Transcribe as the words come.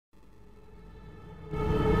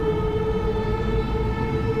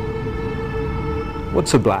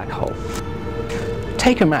what's a black hole?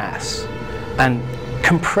 Take a mass and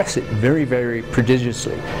compress it very, very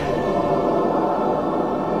prodigiously.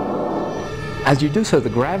 As you do so, the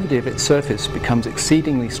gravity of its surface becomes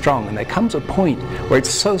exceedingly strong, and there comes a point where it's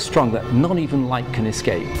so strong that not even light can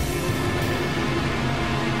escape.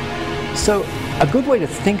 So, a good way to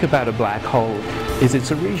think about a black hole is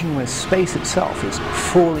it's a region where space itself is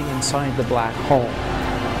falling inside the black hole.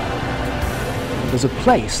 There's a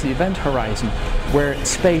place, the event horizon, where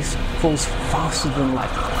space falls faster than light.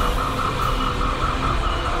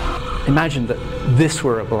 Imagine that this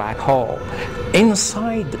were a black hole.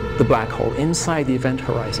 Inside the black hole, inside the event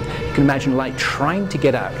horizon, you can imagine light trying to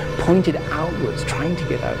get out, pointed outwards, trying to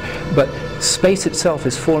get out. But space itself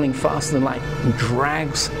is falling faster than light and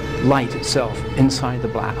drags light itself inside the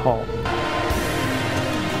black hole.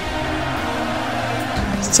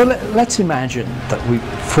 So let's imagine that we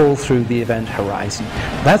fall through the event horizon.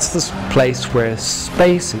 That's the place where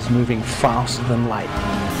space is moving faster than light.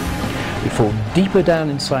 We fall deeper down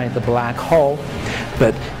inside the black hole,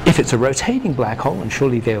 but if it's a rotating black hole, and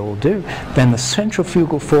surely they all do, then the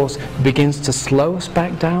centrifugal force begins to slow us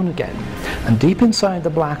back down again. And deep inside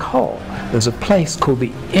the black hole, there's a place called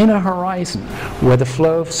the inner horizon, where the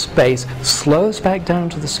flow of space slows back down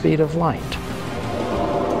to the speed of light.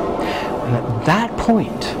 And at that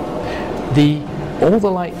point, all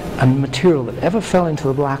the light and material that ever fell into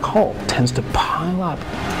the black hole tends to pile up.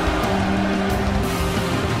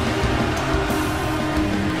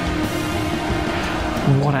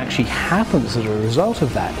 What actually happens as a result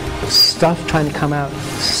of that, stuff trying to come out,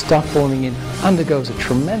 stuff falling in, undergoes a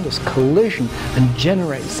tremendous collision and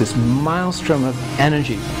generates this maelstrom of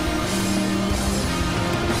energy.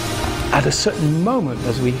 At a certain moment,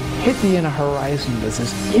 as we hit the inner horizon, there's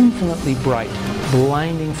this infinitely bright,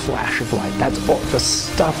 blinding flash of light. That's all the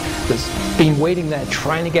stuff that's been waiting there,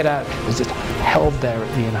 trying to get out, is just held there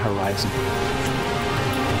at the inner horizon.